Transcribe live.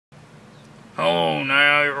Oh,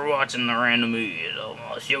 now you're watching Therandomese.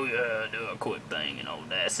 I'll show you how to do a quick thing in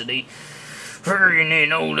Audacity. Sure, you need to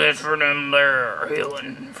know this for them there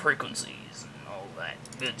healing frequencies and all that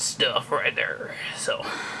good stuff right there. So,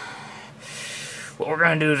 what we're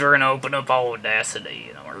going to do is we're going to open up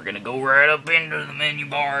Audacity. And we're going to go right up into the menu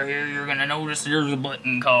bar here. You're going to notice there's a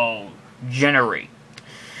button called Generate.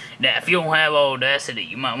 Now, if you don't have Audacity,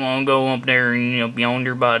 you might want to go up there and be on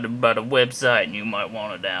there by the website, and you might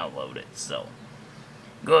want to download it. So,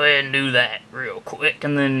 go ahead and do that real quick,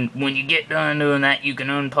 and then when you get done doing that, you can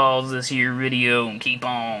unpause this here video and keep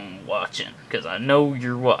on watching, because I know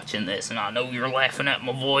you're watching this, and I know you're laughing at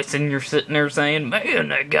my voice, and you're sitting there saying, man,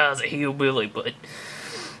 that guy's a hillbilly, but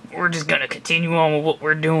we're just going to continue on with what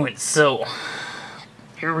we're doing. So,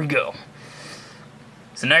 here we go.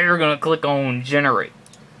 So now you're going to click on Generate.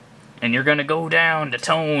 And you're going to go down to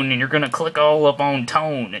Tone, and you're going to click all up on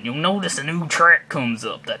Tone, and you'll notice a new track comes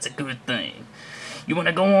up. That's a good thing. You want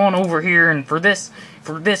to go on over here, and for this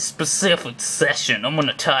specific session, I'm going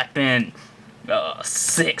to type in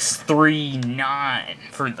 639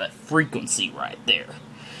 for the frequency right there.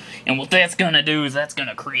 And what that's going to do is that's going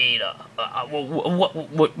to create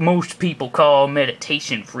what most people call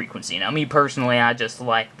meditation frequency. Now, me personally, I just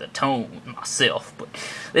like the tone myself, but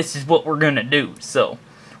this is what we're going to do. So,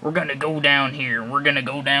 we're going to go down here, and we're going to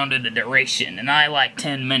go down to the duration, and I like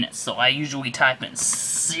 10 minutes, so I usually type in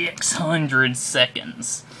 600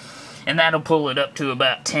 seconds, and that'll pull it up to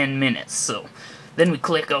about 10 minutes, so then we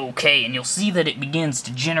click OK, and you'll see that it begins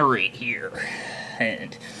to generate here,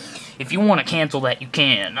 and if you want to cancel that, you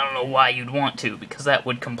can. I don't know why you'd want to, because that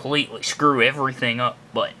would completely screw everything up,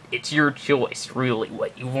 but it's your choice, really,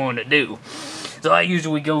 what you want to do. So I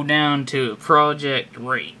usually go down to project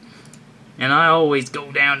rate. And I always go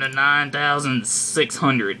down to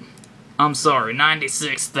 9,600. I'm sorry,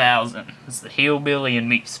 96,000. It's the hillbilly and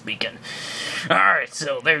me speaking. Alright,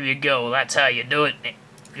 so there you go. That's how you do it.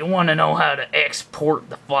 If you want to know how to export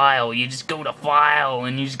the file, you just go to File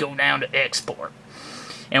and you just go down to Export.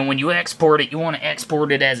 And when you export it, you want to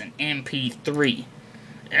export it as an MP3.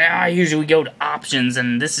 And I usually go to Options,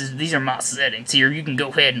 and these are my settings here. You can go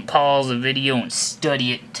ahead and pause the video and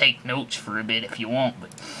study it and take notes for a bit if you want, but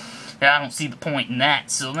I don't see the point in that,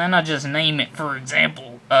 so then I just name it, for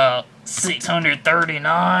example,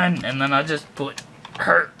 639, and then I just put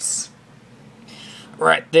Hertz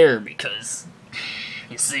right there, because,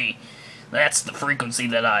 you see, that's the frequency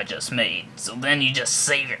that I just made. So then you just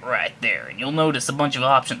save it right there, and you'll notice a bunch of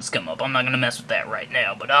options come up. I'm not going to mess with that right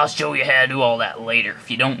now, but I'll show you how to do all that later, if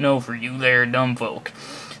you don't know, for you there dumb folk.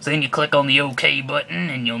 So then you click on the OK button,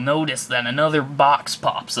 and you'll notice that another box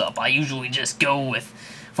pops up. I usually just go with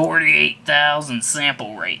 48,000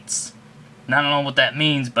 sample rates. And I don't know what that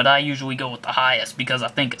means, but I usually go with the highest because I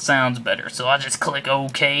think it sounds better. So I just click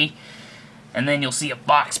OK, and then you'll see a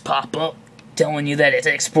box pop up telling you that it's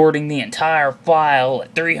exporting the entire file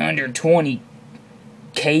at 320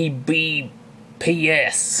 kbps.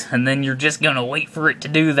 And then you're just going to wait for it to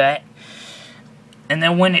do that. And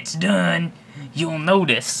then when it's done, you'll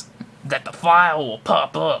notice that the file will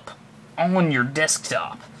pop up on your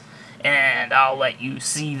desktop. And I'll let you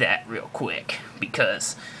see that real quick,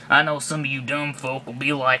 because I know some of you dumb folk will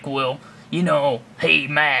be like, well, you know, hey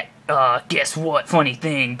Matt, guess what, funny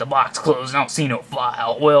thing, the box closed, I don't see no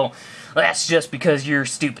file. Well, that's just because you're a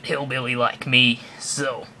stupid hillbilly like me,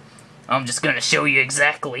 so I'm just gonna show you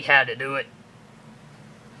exactly how to do it.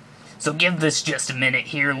 So give this just a minute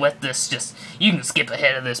here, let this just, you can skip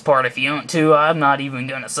ahead of this part if you want to. I'm not even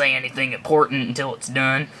gonna say anything important until it's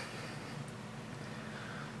done.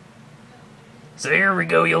 So here we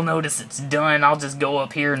go, you'll notice it's done. I'll just go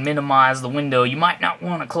up here and minimize the window. You might not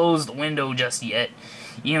want to close the window just yet,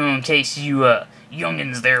 you know, in case you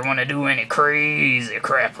youngins there want to do any crazy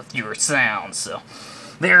crap with your sound. So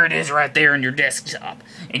there it is right there on your desktop.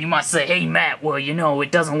 And you might say, hey Matt, well, you know,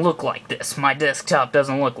 it doesn't look like this. My desktop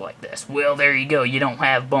doesn't look like this. Well, there you go, you don't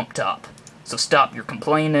have bump top. So stop your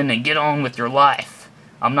complaining and get on with your life.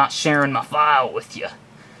 I'm not sharing my file with you,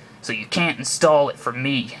 so you can't install it from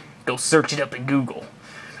me. Go search it up in Google.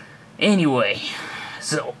 Anyway,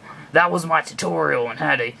 so that was my tutorial on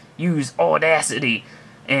how to use Audacity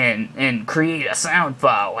and create a sound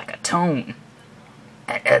file, like a tone,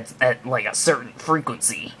 at like a certain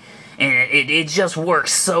frequency. And it just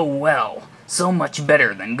works so well, so much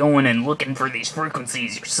better than going and looking for these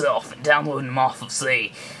frequencies yourself and downloading them off of,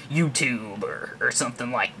 say, YouTube or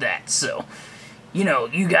something like that. So, you know,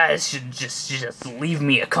 you guys should just leave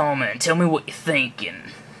me a comment and tell me what you think,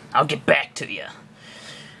 and I'll get back to you.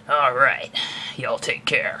 Alright, y'all take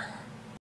care.